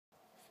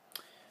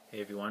Hey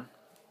everyone,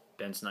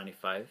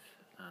 Benz95,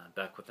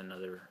 back with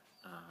another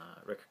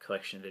record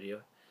collection video.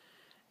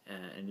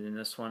 And in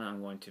this one,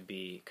 I'm going to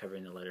be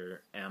covering the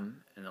letter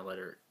M and the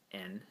letter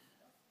N.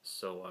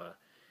 So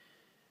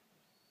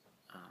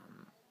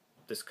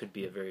this could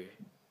be a very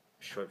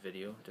short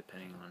video,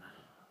 depending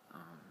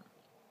on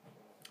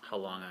how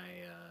long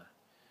I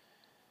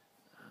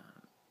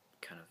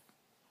kind of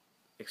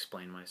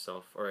explain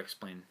myself or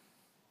explain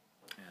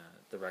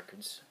the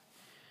records.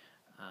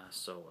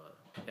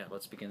 Yeah,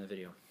 let's begin the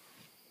video.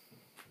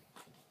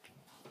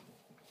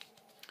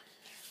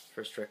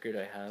 First record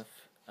I have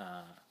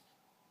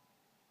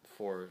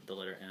for the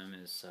letter M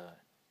is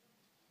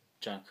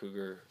John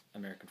Cougar,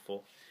 American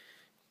Folk.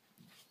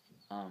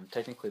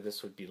 Technically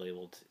this would be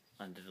labeled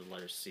under the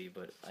letter C,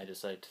 but I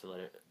decided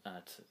to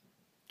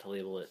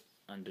label it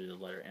under the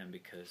letter M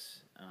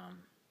because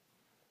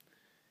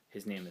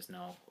his name is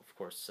now, of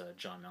course,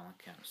 John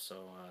Mellencamp.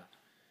 So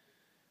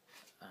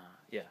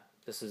yeah,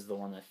 this is the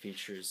one that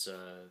features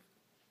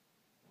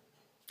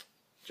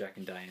Jack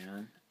and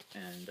Diane,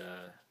 and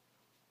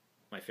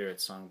my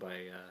favorite song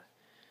by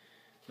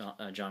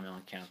John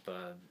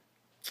Mellencamp,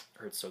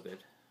 Hurt So Good.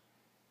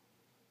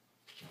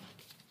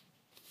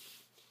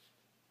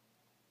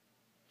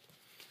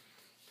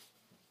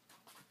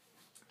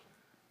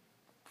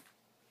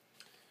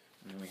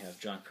 And then we have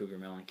John Cougar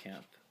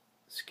Mellencamp,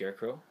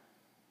 Scarecrow.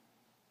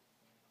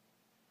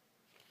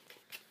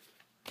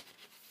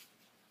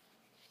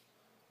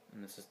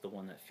 And this is the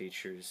one that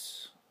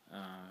features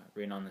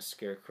Rain on the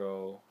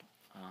Scarecrow,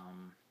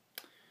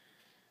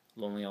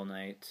 Lonely All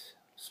Night,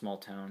 Small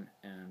Town,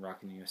 and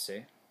Rockin' the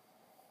USA.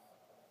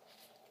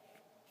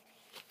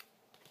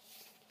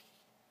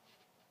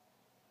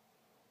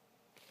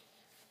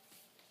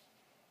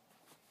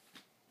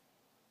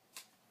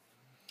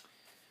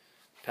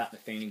 Pat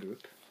Metheny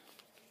Group.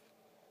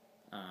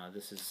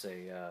 This is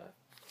a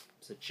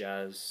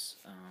jazz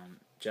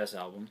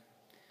album.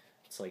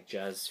 It's like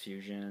jazz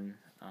fusion.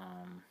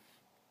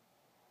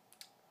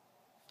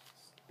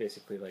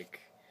 Basically, like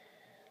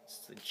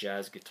it's the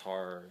jazz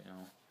guitar, you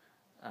know.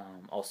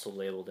 Also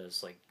labeled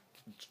as like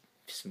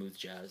smooth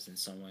jazz in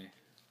some way,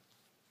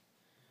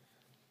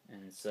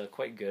 and it's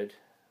quite good.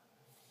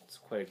 It's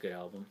quite a good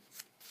album.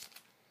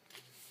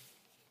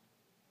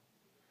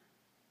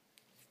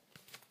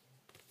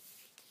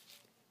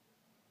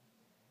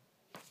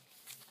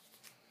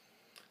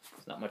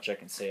 There's not much I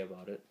can say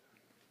about it.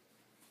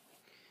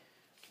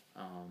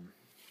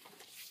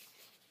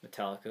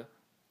 Metallica,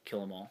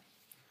 Kill 'Em All.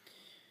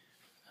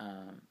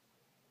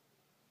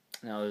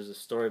 Now there's a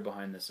story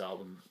behind this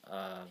album.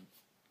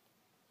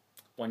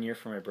 1 year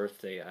for my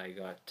birthday, I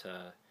got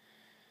a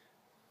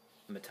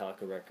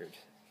Metallica record,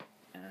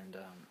 and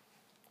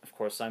of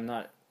course I'm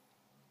not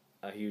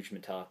a huge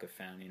Metallica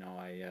fan. You know,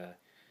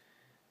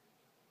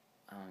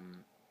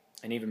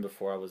 and even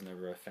before I was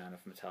never a fan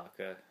of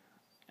Metallica,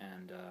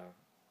 and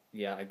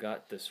yeah, I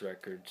got this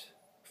record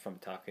from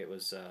Metallica. It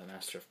was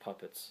Master of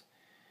Puppets,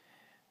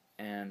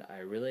 and I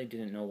really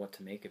didn't know what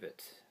to make of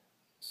it.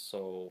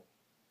 So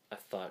I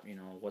thought, you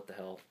know, what the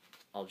hell,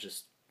 I'll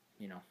just,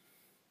 you know,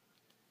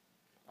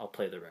 I'll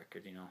play the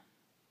record, you know,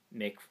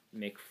 make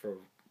for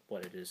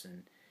what it is,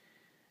 and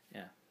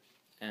yeah.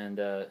 And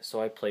so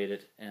I played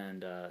it,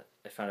 and I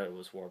found out it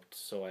was warped,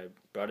 so I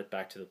brought it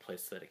back to the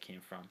place that it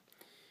came from.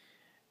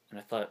 And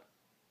I thought,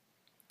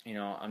 you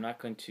know, I'm not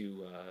going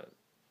to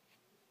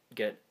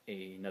get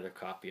another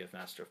copy of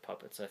Master of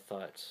Puppets. I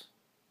thought,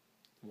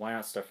 why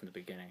not start from the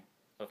beginning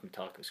of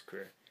Metallica's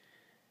career?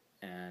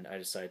 And I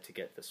decided to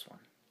get this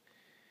one.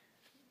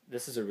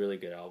 This is a really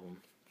good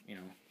album, you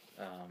know.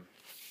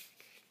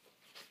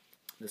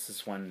 This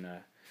is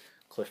when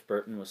Cliff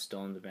Burton was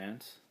still in the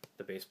band,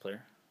 the bass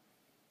player.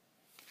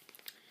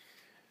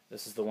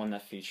 This is the one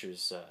that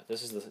features,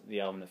 this is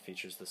the album that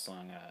features the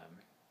song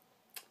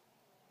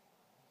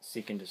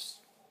Seek and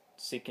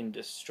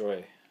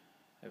Destroy,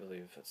 I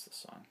believe that's the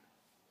song.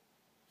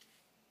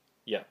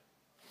 Yeah,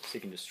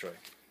 Seek and Destroy.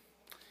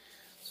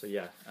 So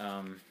yeah,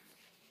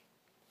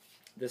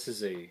 this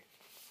is a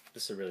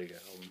really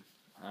good album.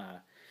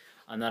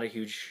 I'm not a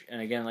huge, and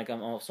again, like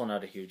I'm also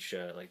not a huge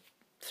like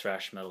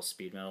thrash metal,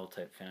 speed metal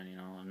type fan. You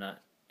know, I'm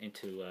not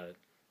into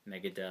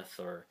Megadeth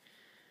or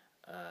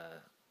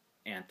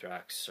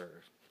Anthrax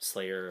or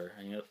Slayer or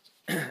any of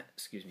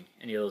excuse me,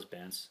 any of those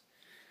bands.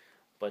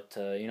 But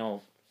you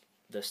know,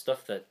 the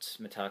stuff that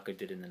Metallica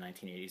did in the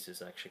 1980s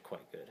is actually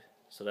quite good.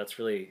 So that's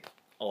really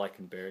all I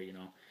can bear. You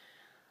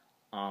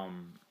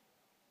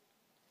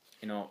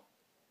know,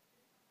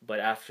 but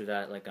after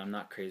that, like, I'm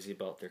not crazy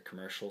about their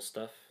commercial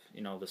stuff.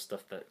 You know, the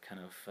stuff that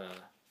kind of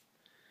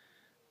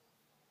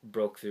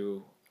broke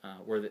through,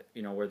 where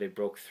they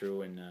broke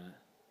through and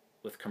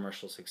with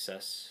commercial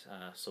success.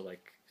 So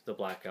like the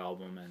Black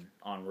Album and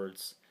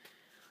onwards.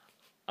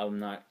 I'm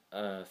not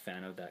a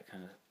fan of that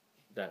kind of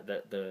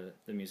the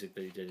music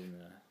that he did in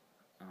the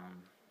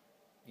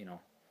you know,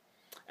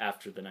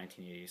 after the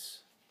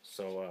 1980s.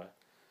 So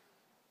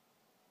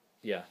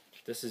yeah,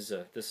 this is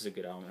a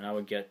good album, and I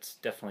would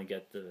definitely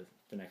get the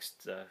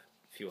next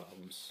few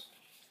albums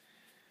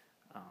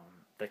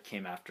that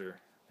came after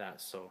that.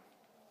 So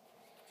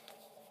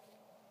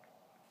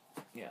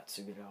yeah, it's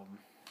a good album.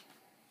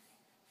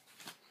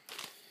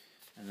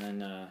 And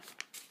then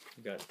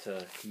we got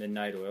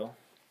Midnight Oil,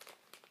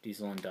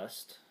 Diesel and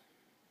Dust.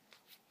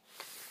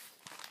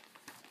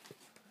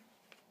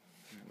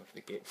 And with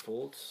the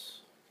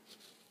gatefolds.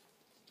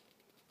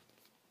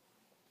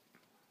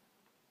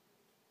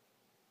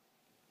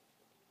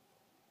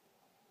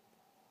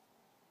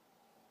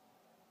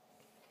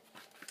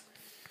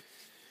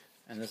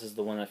 And this is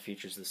the one that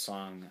features the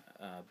song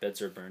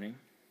Beds Are Burning.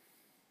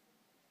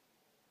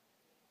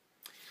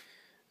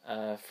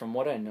 From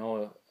what I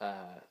know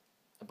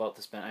about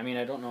this band, I mean,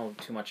 I don't know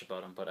too much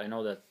about them, but I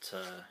know that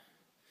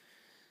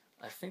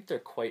I think they're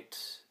quite,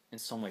 in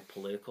some way,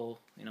 political,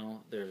 you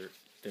know, their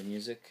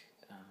music.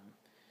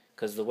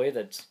 Because the way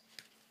that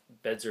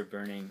Beds Are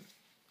Burning,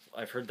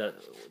 I've heard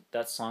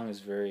that song is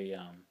very,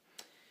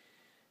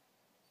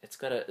 it's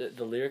got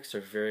the lyrics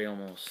are very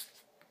almost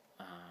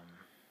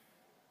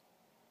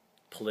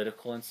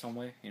political in some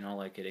way, you know,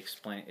 like it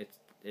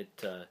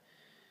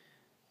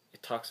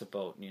talks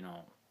about, you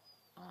know,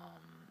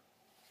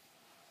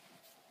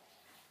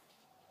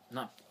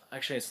 not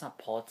actually it's not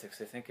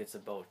politics. I think it's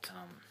about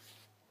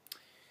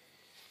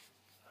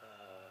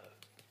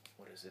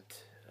what is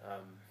it?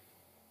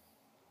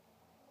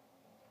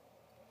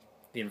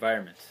 The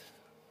environment.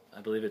 I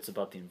believe it's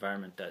about the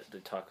environment that they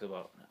talk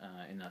about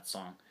in that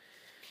song,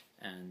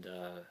 and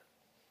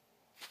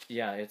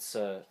yeah, it's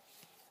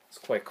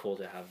quite cool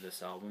to have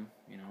this album.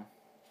 You know,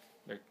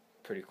 they're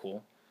pretty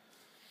cool.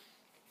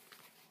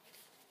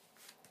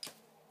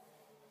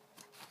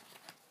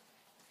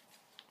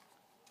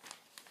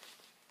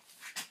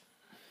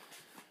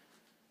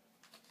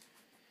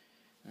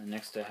 And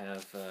next I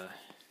have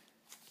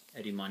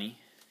Eddie Money,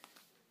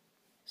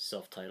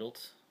 self-titled.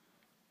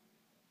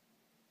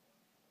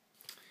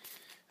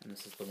 And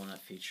this is the one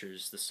that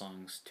features the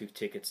songs Two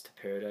Tickets to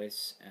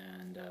Paradise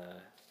and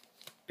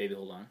Baby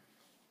Hold On.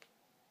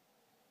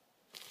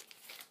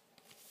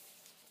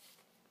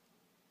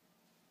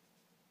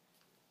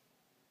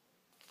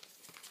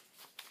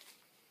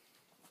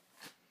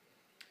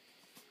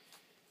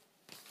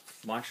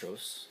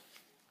 Montrose.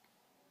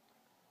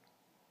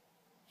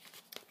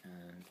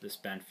 And this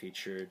band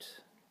featured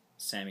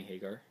Sammy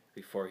Hagar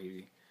before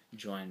he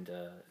joined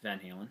Van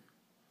Halen.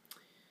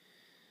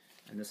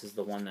 And this is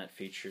the one that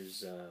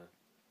features,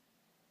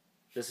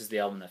 this is the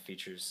album that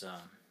features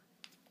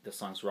the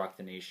songs Rock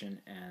the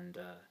Nation and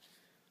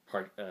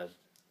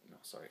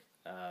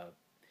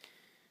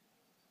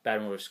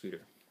Bad Motor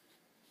Scooter.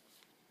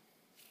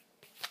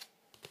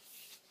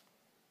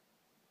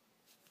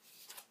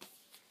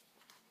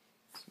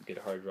 Some good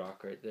hard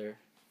rock right there.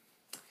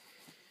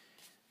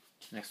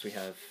 Next we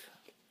have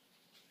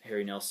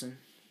Harry Nelson,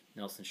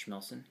 Nelson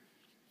Schmelson.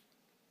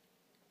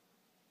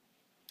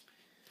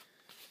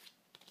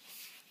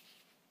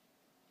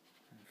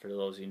 For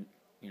those who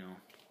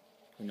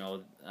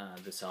know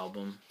this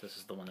album, this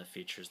is the one that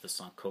features the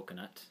song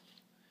Coconut.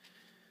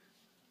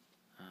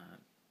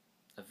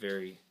 A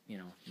very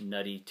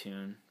nutty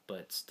tune,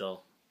 but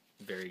still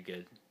very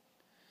good.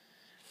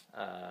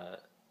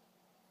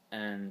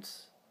 And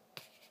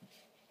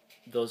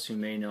those who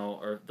may know,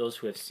 or those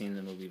who have seen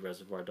the movie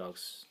Reservoir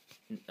Dogs,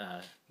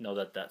 know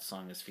that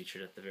song is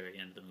featured at the very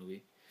end of the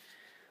movie.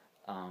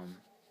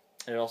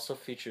 It also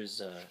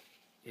features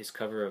his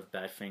cover of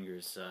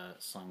Badfinger's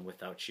song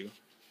Without You.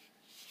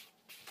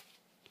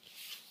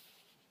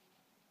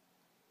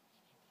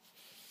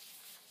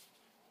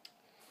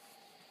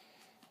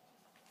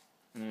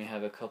 And then we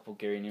have a couple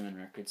Gary Newman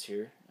records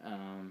here.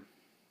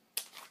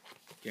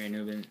 Gary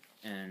Newman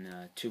and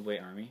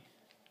Tubeway Army,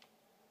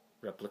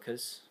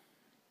 Replicas.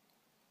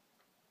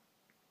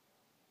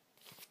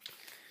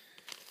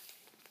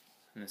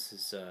 And this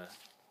is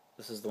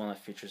the one that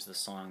features the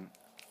song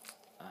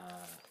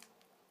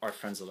Our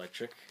Friends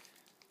Electric.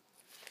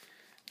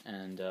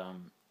 And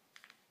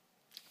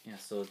yeah,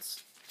 so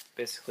it's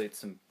basically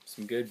some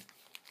good,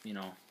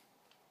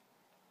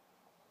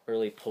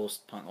 early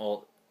post-punk,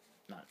 well,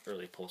 not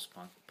early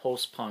post-punk,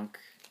 post-punk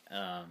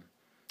and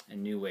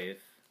new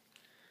wave,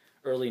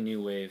 early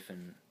new wave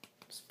and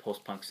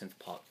post-punk synth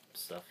pop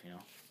stuff,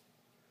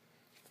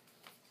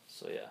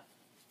 So yeah,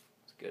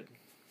 it's good.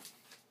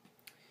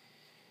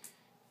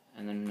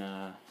 And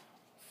then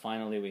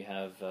finally we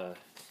have The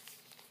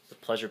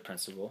Pleasure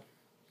Principle.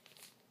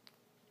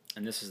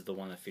 And this is the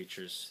one that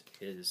features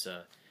his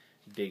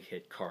big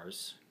hit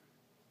Cars.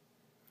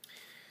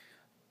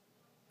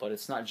 But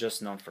it's not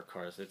just known for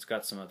Cars. It's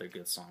got some other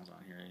good songs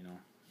on here,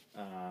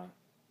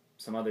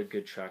 Some other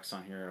good tracks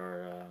on here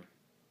are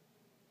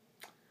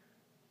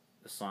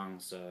the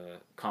songs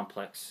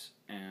Complex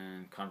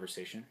and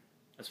Conversation,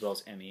 as well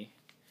as M.E.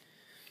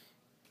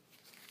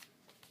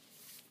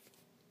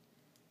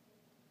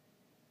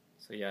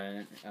 So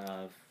yeah,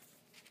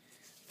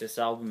 this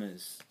album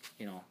is,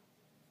 you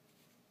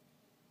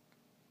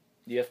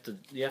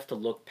have to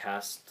look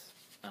past,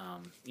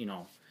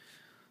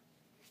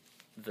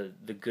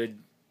 the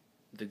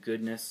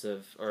greatness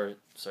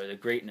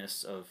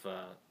of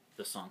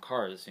the song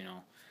Cars,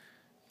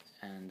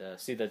 and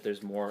see that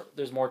there's more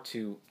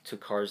to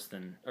Cars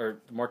than,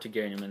 or more to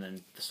Gary Newman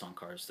than the song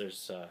Cars.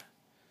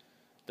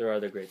 There are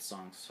other great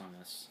songs on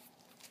this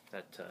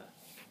that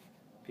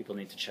people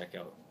need to check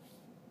out.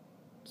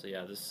 So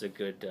yeah, this is a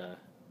good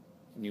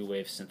new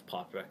wave synth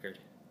pop record.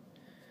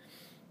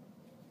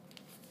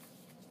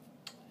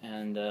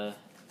 And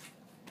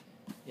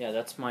yeah,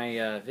 that's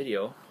my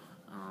video.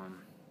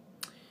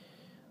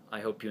 I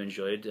hope you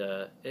enjoyed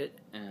it,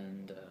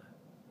 and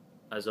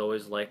as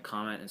always, like,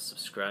 comment, and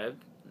subscribe,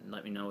 and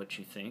let me know what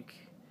you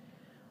think.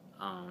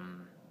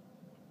 And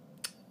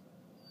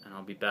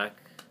I'll be back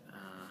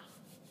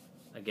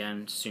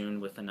again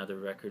soon with another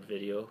record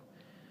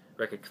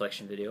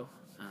collection video.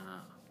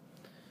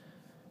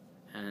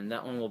 And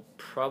that one will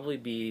probably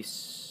be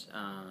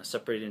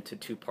separated into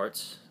 2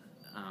 parts,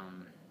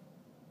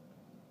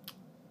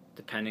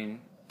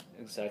 depending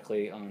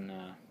exactly on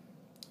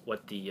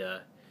what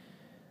the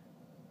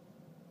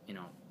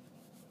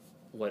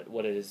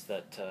what it is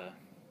that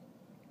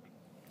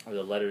or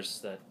the letters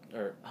that,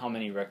 or how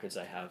many records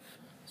I have.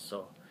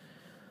 So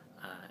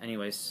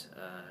anyways,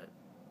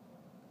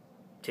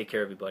 take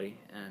care everybody,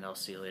 and I'll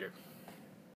see you later.